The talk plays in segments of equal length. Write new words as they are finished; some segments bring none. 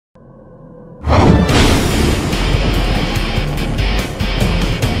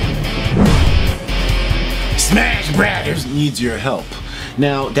lives needs your help.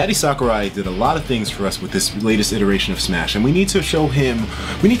 Now, Daddy Sakurai did a lot of things for us with this latest iteration of Smash, and we need to show him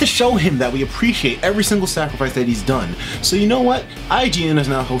that we appreciate every single sacrifice that he's done. So you know what? IGN is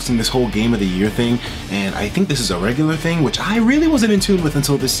now hosting this whole Game of the Year thing, and I think this is a regular thing, which I really wasn't in tune with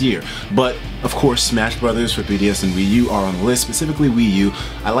until this year. But of course, Smash Brothers for 3DS and Wii U are on the list, specifically Wii U.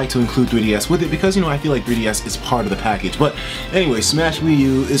 I like to include 3DS with it because, you know, I feel like 3DS is part of the package. But anyway, Smash Wii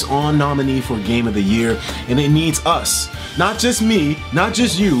U is on nominee for Game of the Year, and it needs us, not just me, not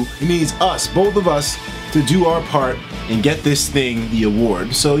just you, it needs us, both of us, to do our part and get this thing the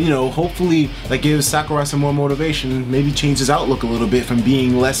award. So, you know, hopefully that gives Sakurai some more motivation, maybe change his outlook a little bit from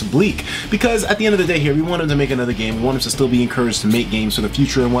being less bleak. Because at the end of the day here, we want him to make another game, we want him to still be encouraged to make games for the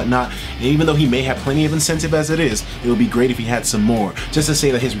future and whatnot. And even though he may have plenty of incentive as it is, it would be great if he had some more. Just to say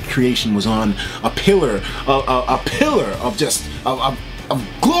that his creation was on a pillar of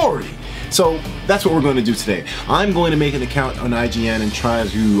glory. So that's what we're going to do today. I'm going to make an account on IGN and try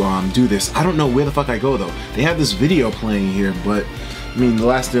to do this. I don't know where the fuck I go though. They have this video playing here, but I mean, the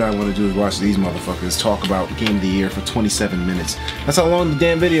last thing I want to do is watch these motherfuckers talk about Game of the Year for 27 minutes. That's how long the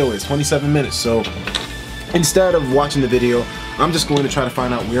damn video is, 27 minutes. So instead of watching the video, I'm just going to try to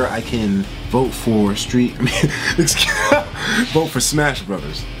find out where I can vote for vote for Smash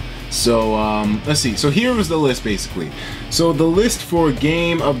Brothers. So let's see. So here was the list basically. So the list for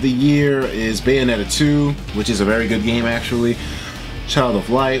Game of the Year is Bayonetta 2, which is a very good game actually. Child of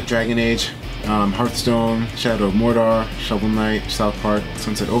Light, Dragon Age, Hearthstone, Shadow of Mordor, Shovel Knight, South Park,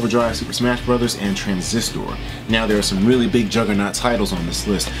 Sunset Overdrive, Super Smash Bros., and Transistor. Now there are some really big juggernaut titles on this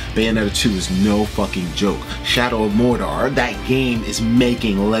list. Bayonetta 2 is no fucking joke. Shadow of Mordor, that game is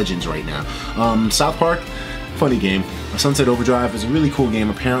making legends right now. South Park, funny game. Sunset Overdrive is a really cool game.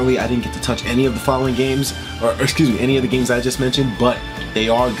 Apparently I didn't get to touch any of the following games, or excuse me, any of the games I just mentioned, but they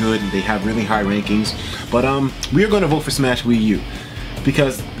are good and they have really high rankings. But we are going to vote for Smash Wii U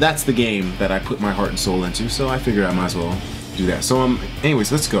because that's the game that I put my heart and soul into, so I figure I might as well do that. So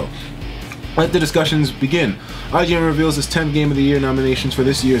anyways, let's go. Let the discussions begin. IGN reveals its 10th Game of the Year nominations for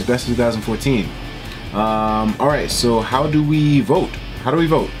this year's Best of 2014. Alright, so how do we vote? How do we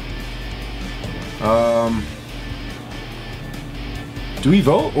vote? Do we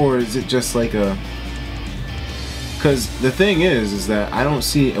vote, or is it just like a... Because the thing is that I don't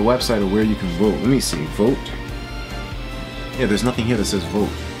see a website of where you can vote. Let me see. Vote? Yeah, there's nothing here that says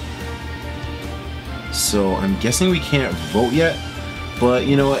vote. So I'm guessing we can't vote yet, but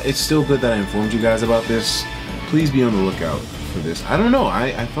you know what? It's still good that I informed you guys about this. Please be on the lookout for this. I don't know.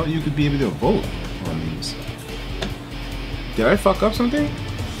 I thought you could be able to vote on these. Did I fuck up something?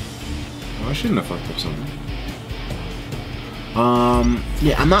 Oh, I shouldn't have fucked up something.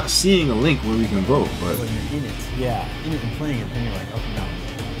 Yeah, I'm not seeing a link where we can vote, but... When you're in it, yeah, in it and playing it, then you're like, okay, no.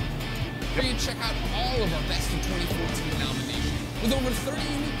 Here you check out all of our Best of 2014 nominations, with over 30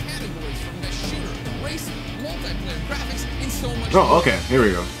 unique categories from Best Shooter, Racing, Multiplayer, Graphics, and so much more. Oh, okay, here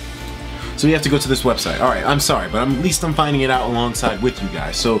we go. So we have to go to this website. Alright, I'm sorry, but at least I'm finding it out alongside with you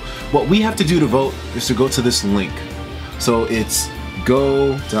guys. So what we have to do to vote is to go to this link. So it's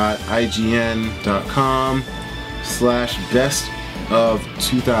go.ign.com/best of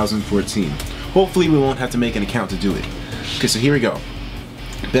 2014. Hopefully we won't have to make an account to do it. Okay, so here we go.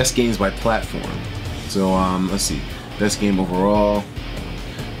 Best games by platform. So let's see. Best game overall.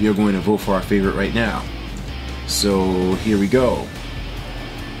 We are going to vote for our favorite right now. So here we go.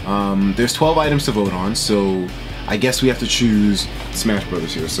 There's 12 items to vote on, so I guess we have to choose Smash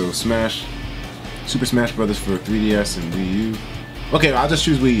Brothers here. So Super Smash Brothers for 3DS and Wii U. Okay, I'll just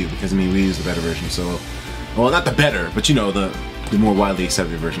choose Wii U because I mean Wii U is the better version. So, well, not the better, but you know, the more widely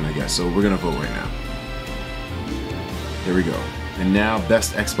accepted version, I guess. So we're gonna vote right now. There we go. And now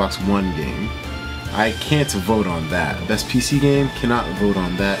best Xbox One game. I can't vote on that. Best PC game, cannot vote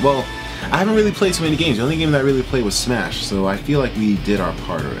on that. Well, I haven't really played too many games. The only game that I really played was Smash, so I feel like we did our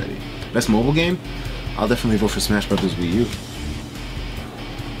part already. Best mobile game, I'll definitely vote for Smash Brothers Wii U.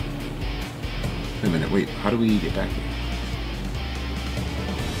 Wait a minute, wait, how do we get back here?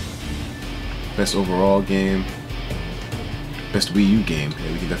 Best overall game. Best Wii U game,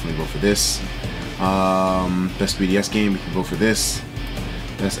 yeah, we can definitely vote for this. Best 3DS game, we can vote for this.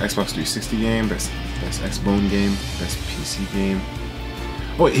 Best Xbox 360 game, best Xbone game, best PC game.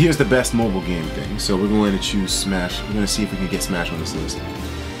 Oh wait, here's the best mobile game thing. So we're going to choose Smash. We're going to see if we can get Smash on this list.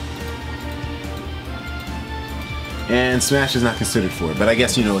 And Smash is not considered for it, but I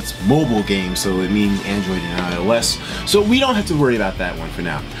guess, you know, it's mobile game, so it means Android and iOS. So we don't have to worry about that one for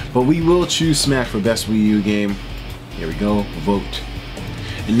now. But we will choose Smash for best Wii U game. Here we go, vote.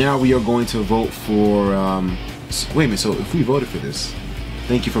 And now we are going to vote for, wait a minute, so if we voted for this,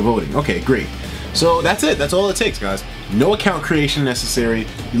 thank you for voting. Okay, great. So that's it, that's all it takes, guys. No account creation necessary.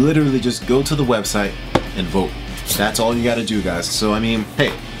 You literally just go to the website and vote. That's all you gotta do, guys. So I mean,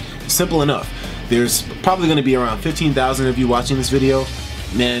 hey, simple enough. There's probably gonna be around 15,000 of you watching this video.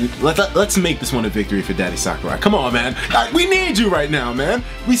 Man, let's make this one a victory for Daddy Sakurai. Come on, man. We need you right now, man.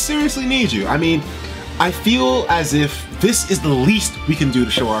 We seriously need you. I mean, I feel as if this is the least we can do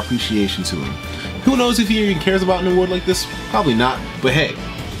to show our appreciation to him. Who knows if he even cares about an award like this? Probably not. But hey,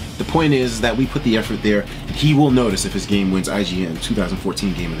 the point is that we put the effort there, and he will notice if his game wins IGN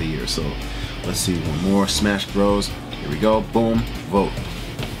 2014 Game of the Year. So let's see, one more. Smash Bros. Here we go. Boom. Vote.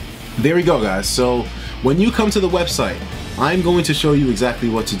 There we go, guys. So when you come to the website, I'm going to show you exactly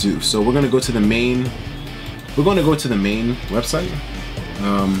what to do. So we're going to go to the main. We're going to go to the main website.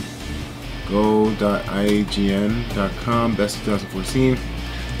 Go.ign.com best 2014.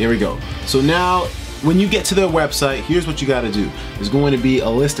 There we go. So now, when you get to their website, here's what you got to do. There's going to be a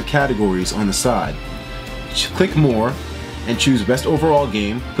list of categories on the side. Click more and choose best overall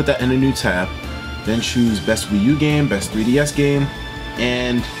game. Put that in a new tab. Then choose best Wii U game, best 3DS game,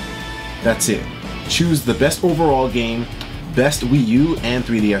 and that's it. Choose the best overall game, best Wii U and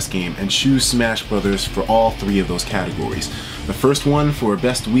 3DS game, and choose Smash Brothers for all three of those categories. The first one for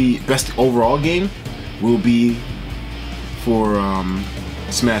best overall game will be for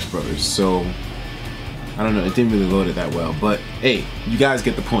Smash Brothers. So I don't know, it didn't really load it that well, but hey, you guys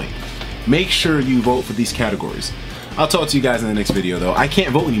get the point. Make sure you vote for these categories. I'll talk to you guys in the next video though. I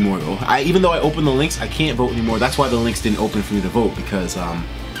can't vote anymore though. Even though I opened the links, I can't vote anymore. That's why the links didn't open for me to vote, because I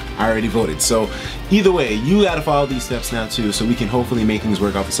already voted. So either way, you gotta follow these steps now too, so we can hopefully make things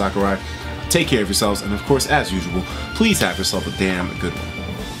work out for Sakurai. Take care of yourselves, and of course, as usual, please have yourself a damn good one.